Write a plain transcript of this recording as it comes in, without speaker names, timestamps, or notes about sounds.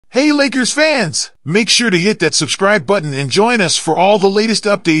Hey Lakers fans! Make sure to hit that subscribe button and join us for all the latest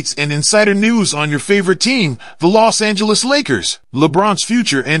updates and insider news on your favorite team, the Los Angeles Lakers. LeBron's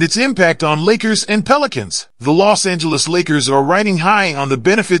future and its impact on Lakers and Pelicans. The Los Angeles Lakers are riding high on the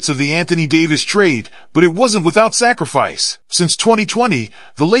benefits of the Anthony Davis trade, but it wasn't without sacrifice. Since 2020,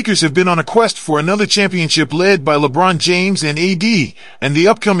 the Lakers have been on a quest for another championship led by LeBron James and AD, and the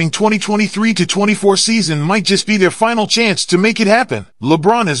upcoming 2023-24 season might just be their final chance to make it happen.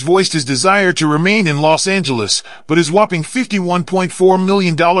 LeBron has voiced his desire to remain in Los Angeles, but his whopping $51.4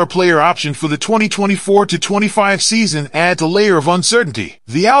 million player option for the 2024-25 season adds a layer of uncertainty.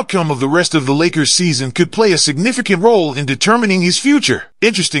 The outcome of the rest of the Lakers season could play a significant role in determining his future.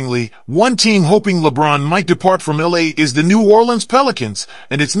 Interestingly, one team hoping LeBron might depart from LA is the New Orleans Pelicans,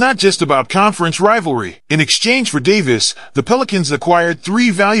 and it's not just about conference rivalry. In exchange for Davis, the Pelicans acquired 3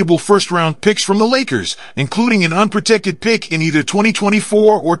 valuable first-round picks from the Lakers, including an unprotected pick in either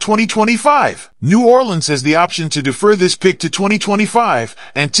 2024 or 2025. New Orleans has the option to defer this pick to 2025,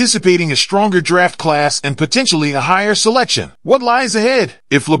 anticipating a stronger draft class and potentially a higher selection. What lies ahead?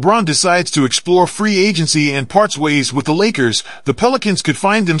 If LeBron decides to explore free agency and parts ways with the Lakers, the Pelicans could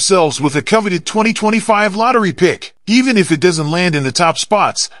find themselves with a coveted 2025 lottery pick. Even if it doesn't land in the top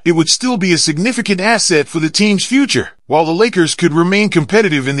spots, it would still be a significant asset for the team's future. While the Lakers could remain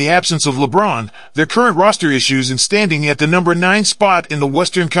competitive in the absence of LeBron, their current roster issues and standing at the number 9 spot in the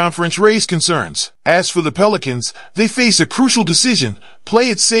Western Conference raise concerns. As for the Pelicans, they face a crucial decision: play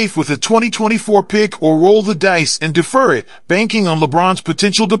it safe with a 2024 pick or roll the dice and defer it, banking on LeBron's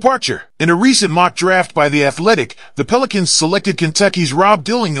potential departure. In a recent mock draft by The Athletic, the Pelicans selected Kentucky's Rob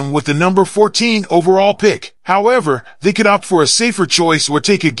Dillingham with the number 14 overall pick. However, they could opt for a safer choice or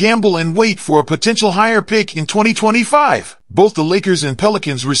take a gamble and wait for a potential higher pick in 2025. Both the Lakers and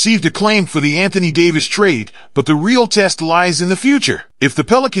Pelicans received acclaim for the Anthony Davis trade, but the real test lies in the future. If the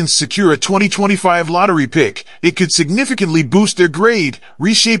Pelicans secure a 2025 lottery pick, it could significantly boost their grade,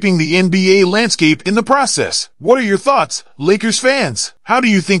 reshaping the NBA landscape in the process. What are your thoughts, Lakers fans? How do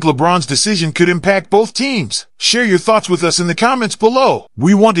you think LeBron's decision could impact both teams? Share your thoughts with us in the comments below.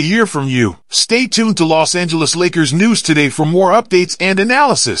 We want to hear from you. Stay tuned to Los Angeles Lakers News Today for more updates and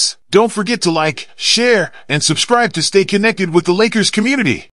analysis. Don't forget to like, share, and subscribe to stay connected with the Lakers community.